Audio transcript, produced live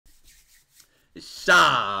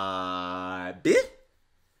CantStopShad.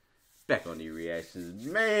 Back on the reactions,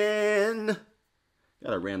 man.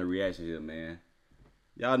 Got a random reaction here, man.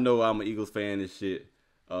 Y'all know I'm an Eagles fan and shit.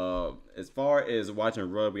 As far as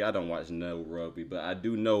watching rugby, I don't watch no rugby, but I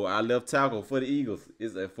do know our left tackle for the Eagles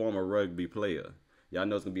is a former rugby player. Y'all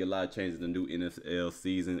know it's gonna be a lot of changes in the new NFL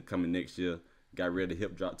season coming next year. Got rid of the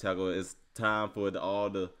hip drop tackle. It's time for all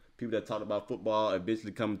the people that talk about football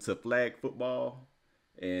eventually coming to flag football,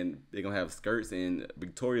 and they're gonna have skirts and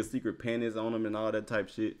Victoria's Secret panties on them and all that type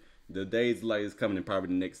shit. The days like it's coming in probably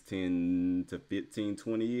the next 10 to 15,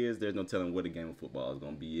 20 years. There's no telling what the game of football is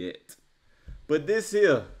gonna be at. But this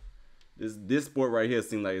here, this sport right here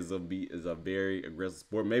seems like it's a very aggressive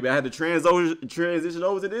sport. Maybe I had to transition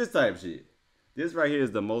over to this type shit. This right here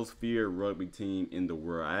is the most feared rugby team in the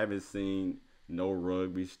world. I haven't seen no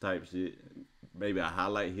rugby type shit. Maybe a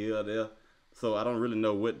highlight here or there. So I don't really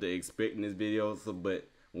know what to expect in this video. But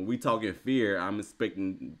when we talking fear, I'm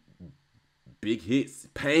expecting big hits,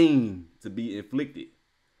 pain to be inflicted.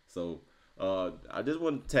 So I just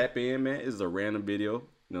want to tap in, man. It's a random video.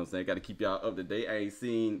 You know what I'm saying? Got to keep y'all up to date. I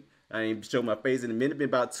ain't shown my face in a minute. Been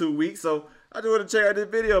about 2 weeks. So I just want to check out this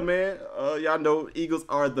video, man. Y'all know Eagles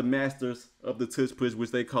are the masters of the tush push,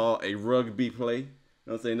 which they call a rugby play. You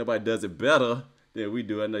know what I'm saying? Nobody does it better than we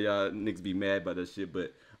do. I know y'all niggas be mad about that shit,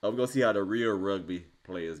 but we're going to see how the real rugby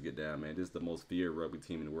players get down, man. This is the most feared rugby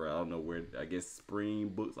team in the world. I don't know where, I guess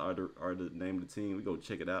Springboks are the name of the team. We're going to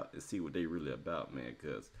check it out and see what they really about, man,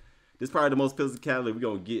 because this is probably the most physicality we're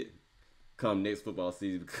going to get come next football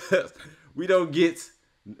season, because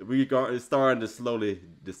it's starting to slowly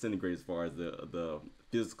disintegrate as far as the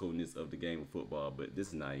physicalness of the game of football, but this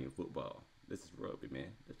is not even football. This is rugby, man.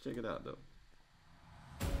 Let's check it out, though.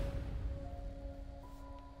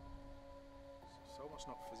 So much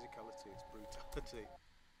not physicality, it's brutality.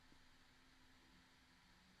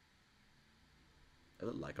 It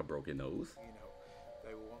looked like a broken nose. You know,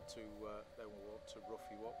 they will want to rough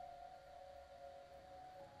you up.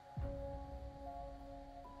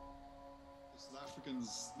 South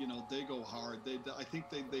Africans, you know, they go hard. I think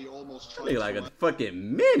they almost try. They like a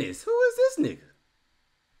fucking menace. Who is this nigga?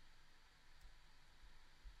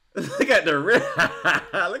 Look at the ref.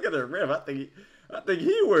 Look at the ref. I think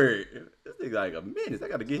he worried. This nigga like a menace. I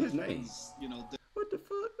gotta get his name. You know, what the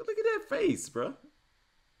fuck? Look at that face, bro.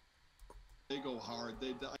 They go hard.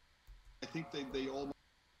 I think they almost.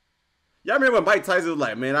 Y'all remember when Mike Tyson was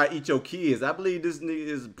like, "Man, I eat your kids." I believe this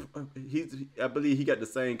nigga I believe he got the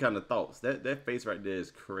same kind of thoughts. That face right there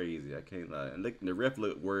is crazy. I can't lie. And look, the ref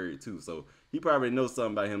looked worried too, so he probably knows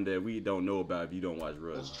something about him that we don't know about if you don't watch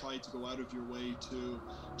rugby. Just try to go out of your way to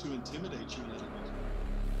intimidate you a little bit.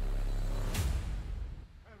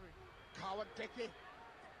 Coward Dicky,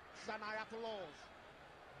 Sanaya Laws,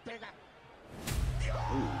 bigger.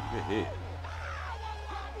 Ooh, good hit.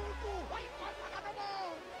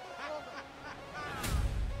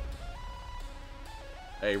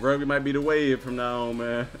 Hey, rugby might be the wave from now on,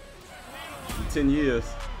 man. In 10 years.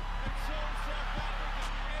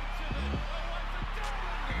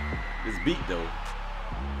 This beat, though.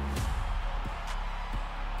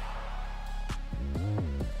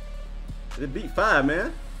 This beat 5,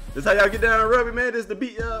 man. This how y'all get down on rugby, man. This the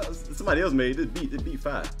beat somebody else made. This beat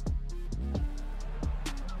 5.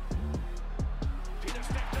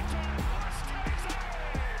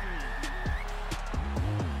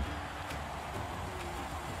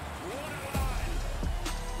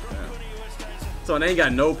 So they ain't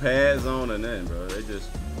got no pads on or nothing, bro. They just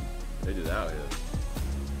out here.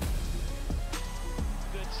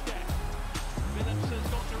 Good step. Phillipson's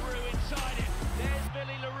got LaRue inside it. There's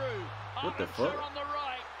Billy LaRue. What the fuck? On the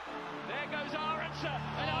right. There goes Aronson.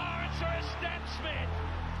 And Aronson is Stan Smith.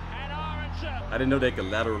 And Aronson. I didn't know they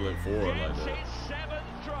could lateral it forward like that. His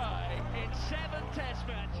 7th try in 7 test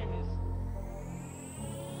matches.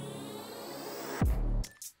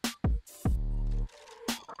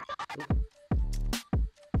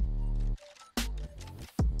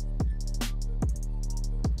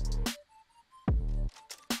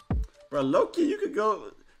 Bro, low-key, you could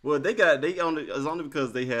go. Well, it's only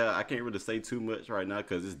because they have. I can't really say too much right now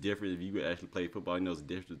because it's different if you would actually play football. You know, it's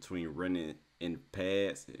different between running in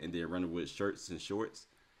pads and then running with shirts and shorts.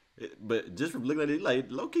 But just from looking at it, like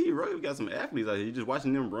low-key, right, we got some athletes out here. You just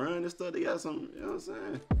watching them run and stuff. They got some. You know what I'm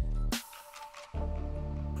saying?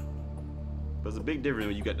 But it's a big difference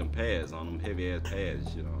when you got them pads on them, heavy ass pads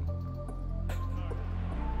and shit on.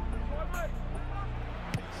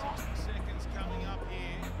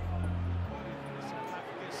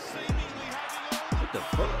 What the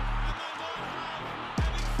fuck?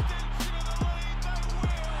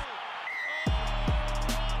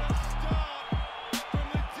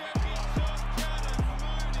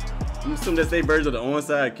 I'm assuming that's their version of the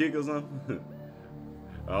onside kick or something.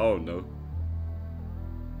 I don't know.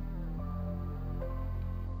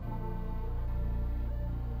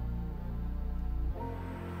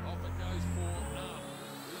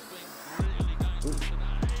 Ooh.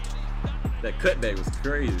 That cutback was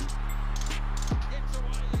crazy.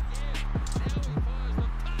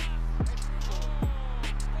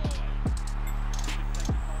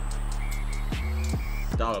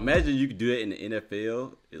 Dog, imagine you could do that in the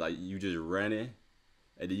NFL. Like you just running,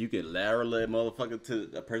 and then you can lateral that motherfucker to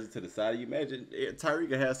a person to the side. You imagine Tyreek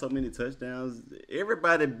could have so many touchdowns.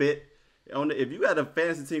 Everybody bet on the, if you got a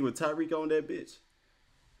fantasy team with Tyreek on that bitch,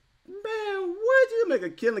 man, would you make a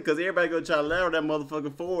killing? Because everybody gonna try to lateral that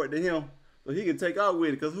motherfucker forward to him so he can take off with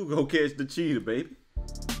it. Because who gonna catch the cheetah, baby?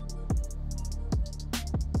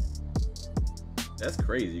 That's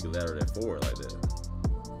crazy. You can lateral that forward like that.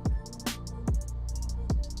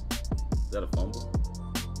 Is that a fumble?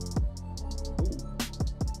 Ooh.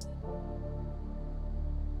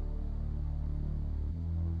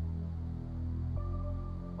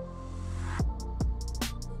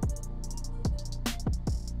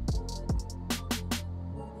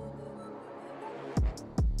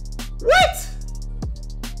 What?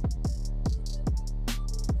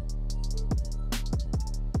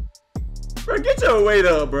 Bro, get your weight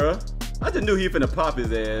up, bro. I just knew he finna pop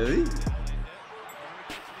his ass.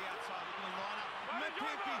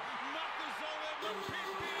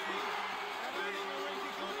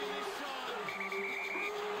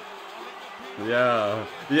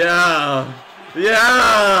 Yeah.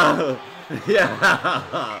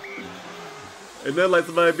 It doesn't like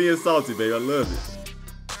somebody being salty, baby. I love it.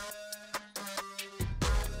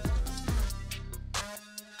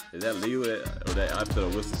 Is that legal? Or that I feel a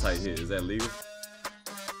whistle tight hit. Is that legal?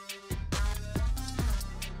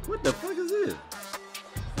 What the fuck is this?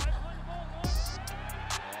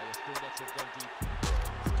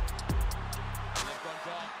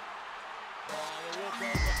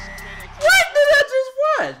 What did I just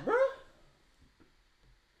watch, bro?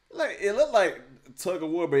 Like it looked like tug of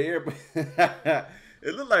war, but everybody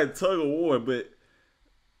it looked like tug of war, but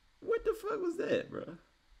what the fuck was that, bro?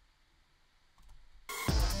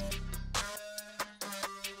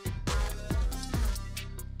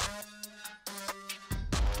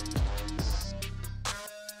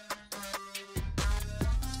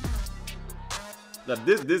 Now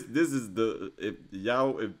this is the if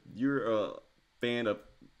you're a fan of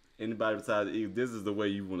anybody besides the Eagles, this is the way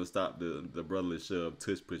you want to stop the brotherly shove,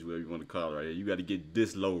 tush push, whatever you want to call it right here. You got to get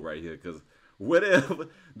this low right here, because whatever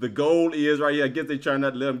the goal is right here, I guess they try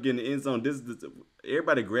not to let them get in the end zone. This is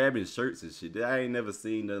everybody grabbing shirts and shit. I ain't never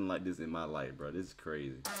seen nothing like this in my life, bro. This is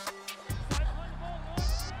crazy.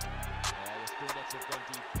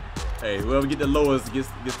 Hey, whoever get the lowest gets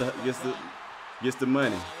the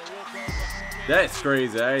money. That's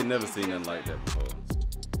crazy. I ain't never seen nothing like that before.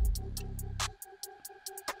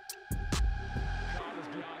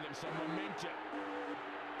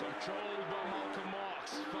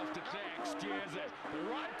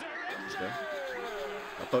 Okay.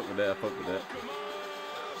 I fuck with that.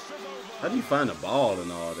 How do you find the ball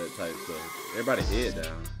and all that type stuff? Everybody head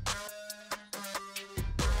down.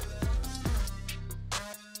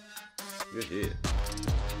 Good hit.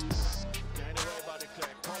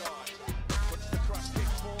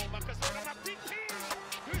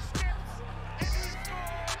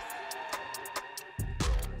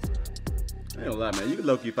 I ain't gonna lie, man. You can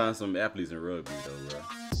low-key find some athletes in rugby, though, bro.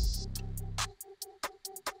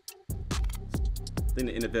 I think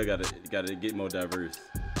the NFL gotta get more diverse.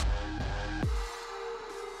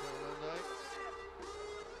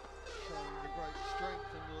 Showing the great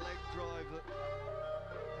strength and leg drive that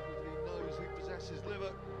everybody knows he possesses.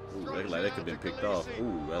 Liver. Ooh, look like that could have been picked off.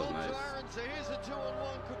 Ooh, that was nice. Here's a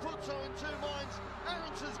 2-on-1. Caputo in two minds.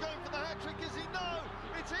 Aronson's going for the hat-trick. Is he? No!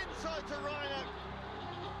 It's inside to Rhino.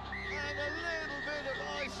 And a little bit of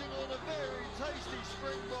icing on a very tasty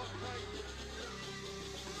Springbok cake.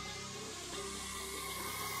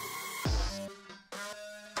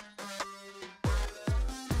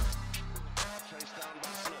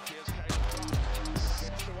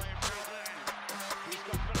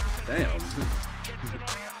 Damn.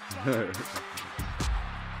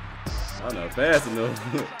 I'm not fast enough.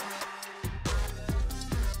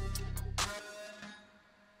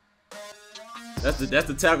 That's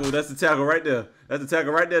the tackle. That's the tackle right there. That's the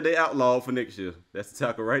tackle right there. They outlawed for next year. That's the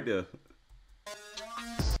tackle right there.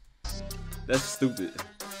 That's stupid.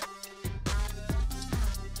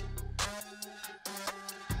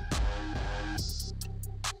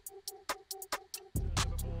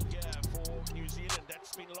 For New Zealand,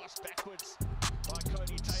 that's been lost backwards by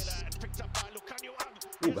Cody Taylor and picked up by Lukanyu.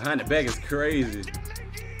 Ooh, behind the back is crazy.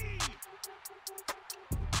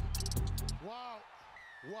 Wow,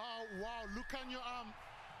 wow, wow, look on your arm.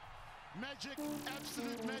 Magic,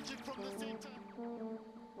 absolute magic from the center.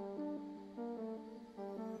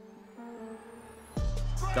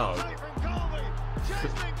 Dog.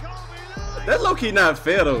 That That low key not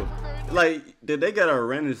fair though. Like, did they got a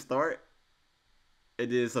running start?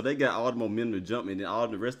 And then so they got all the momentum to jump, and then all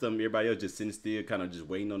the rest of them, everybody else just sitting still, kind of just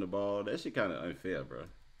waiting on the ball. That shit kind of unfair, bro.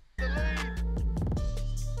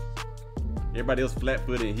 Everybody else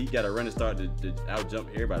flat-footed, and he got a running start to out-jump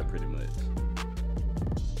everybody pretty much.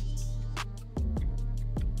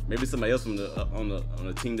 Maybe somebody else from the on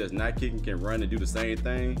the team that's not kicking can run and do the same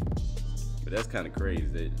thing, but that's kind of crazy.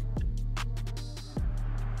 He's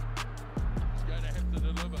going to have to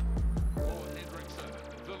deliver. For Hendrickson,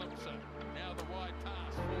 Willemse. Now the wide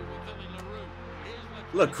pass for Willie LaRue. Here's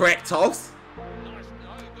the Look, crack toss. nice.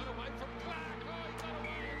 No, he got away from Clark. Oh, he got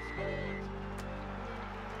away and scored.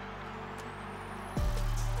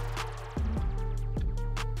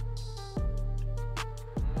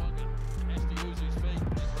 Morgan has to use his feet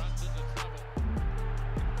and runs into trouble.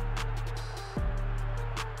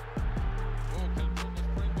 Ball comes on the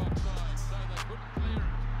Springbok side, so they couldn't clear it.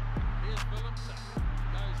 Here's Willemse.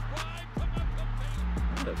 Goes wide from the 15.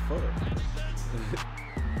 What the fuck? And he's in.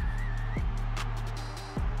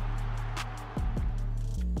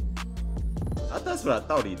 That's what I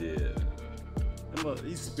thought he did.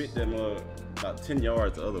 He spit them about 10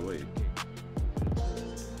 yards the other way.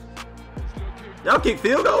 Y'all kick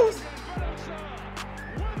field goals?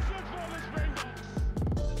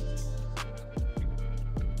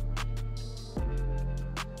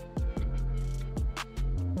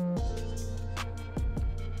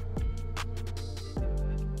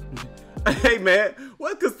 Hey man,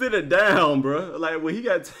 what's considered down, bro? Like when he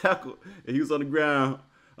got tackled and he was on the ground,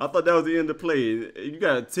 I thought that was the end of the play. You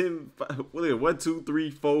got a 10, what is it, 1, 2, 3,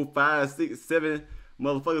 4, 5, 6, 7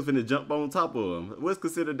 motherfuckers finna jump on top of him. What's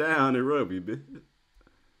considered down in rugby, bitch?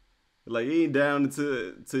 Like he ain't down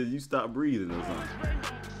until you stop breathing or something.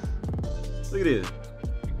 Look at this.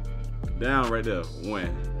 Down right there.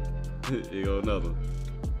 1. Here go another.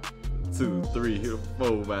 2, 3,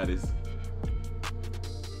 4 bodies.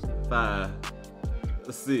 5,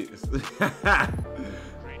 6.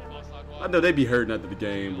 I know they be hurting after the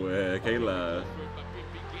game, boy. I can't lie.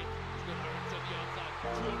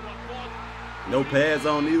 No pads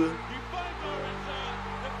on either.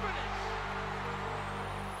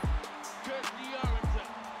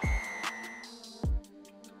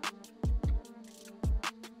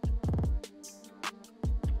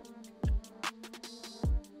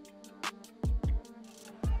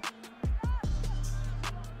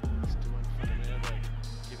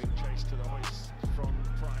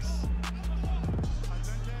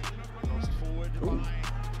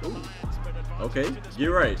 Okay,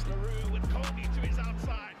 you're right.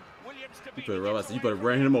 You better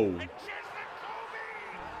run him over.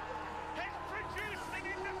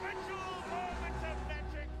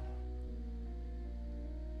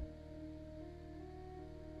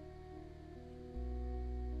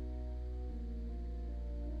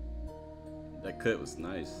 That cut was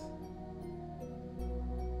nice.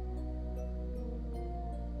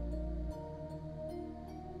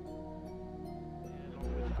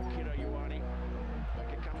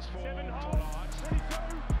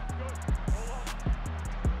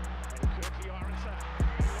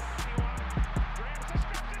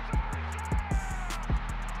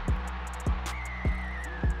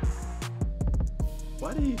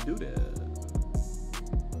 Why did he do that?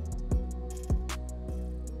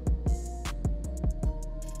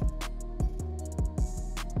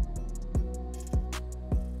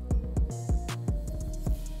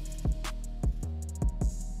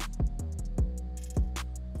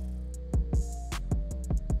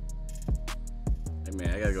 Hey man,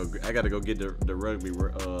 I gotta go get the rugby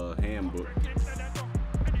handbook.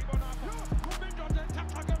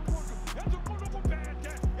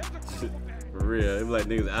 For real, it was like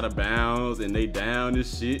niggas out of bounds and they down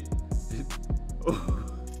this shit.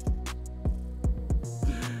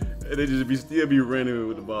 And they just still be running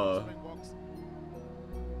with the ball.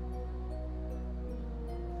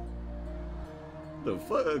 The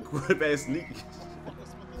fuck, quarterback sneak.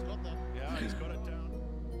 Yeah, he's got it down.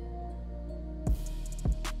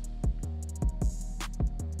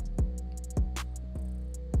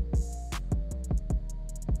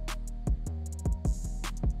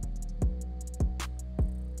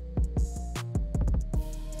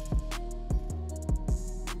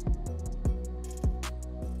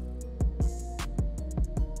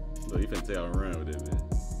 Look, he finna take out a run with it, man.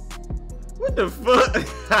 What the fuck?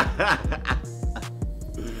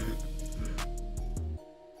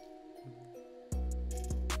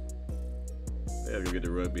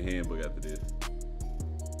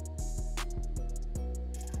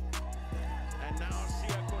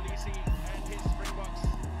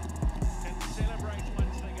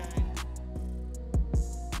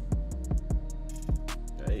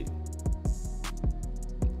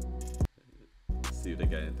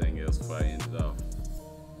 before I end it off.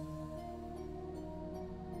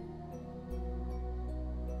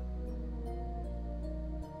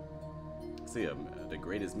 See, the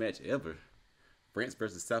greatest match ever. France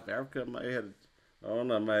versus South Africa. I don't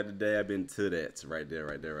know, I might have to dab into that right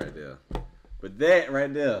there. But that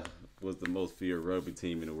right there was the most feared rugby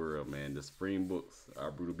team in the world, man. The Springboks,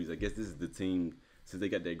 our Brutal Beasts. I guess this is the team, since they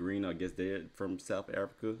got that green, I guess they're from South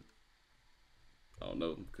Africa. I don't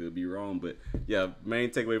know, could be wrong, but yeah,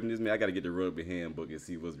 main takeaway from this, man, I got to get the rugby handbook and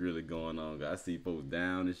see what's really going on. I see folks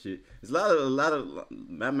down and shit. There's a lot of,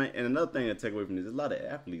 and another thing to take away from this, there's a lot of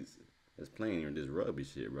athletes that's playing in this rugby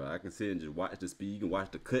shit, bro. I can sit and just watch the speed, you can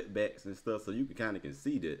watch the cutbacks and stuff, so you can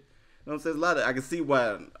see that. You know what I'm saying? I can see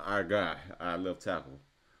why our guy, our left tackle,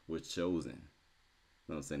 was chosen. You know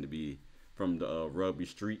what I'm saying? To be from the rugby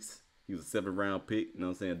streets. He was a 7th round pick, you know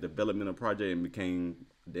what I'm saying? Developmental project, and became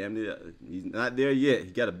damn near, he's not there yet.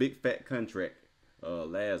 He got a big fat contract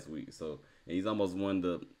last week. So, and he's almost one of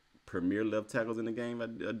the premier left tackles in the game. I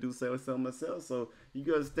do say so myself. So you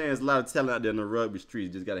can understand there's a lot of talent out there in the rugby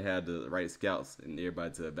streets. You just got to have the right scouts and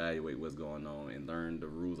everybody to evaluate what's going on and learn the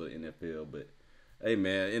rules of the NFL. But hey,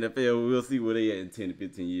 man, NFL, we'll see where they at in 10 to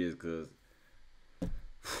 15 years, because it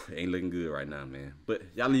ain't looking good right now, man. But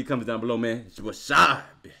y'all leave comments down below, man. It's your boy Shad.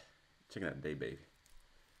 Check out the day, baby.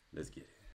 Let's get it.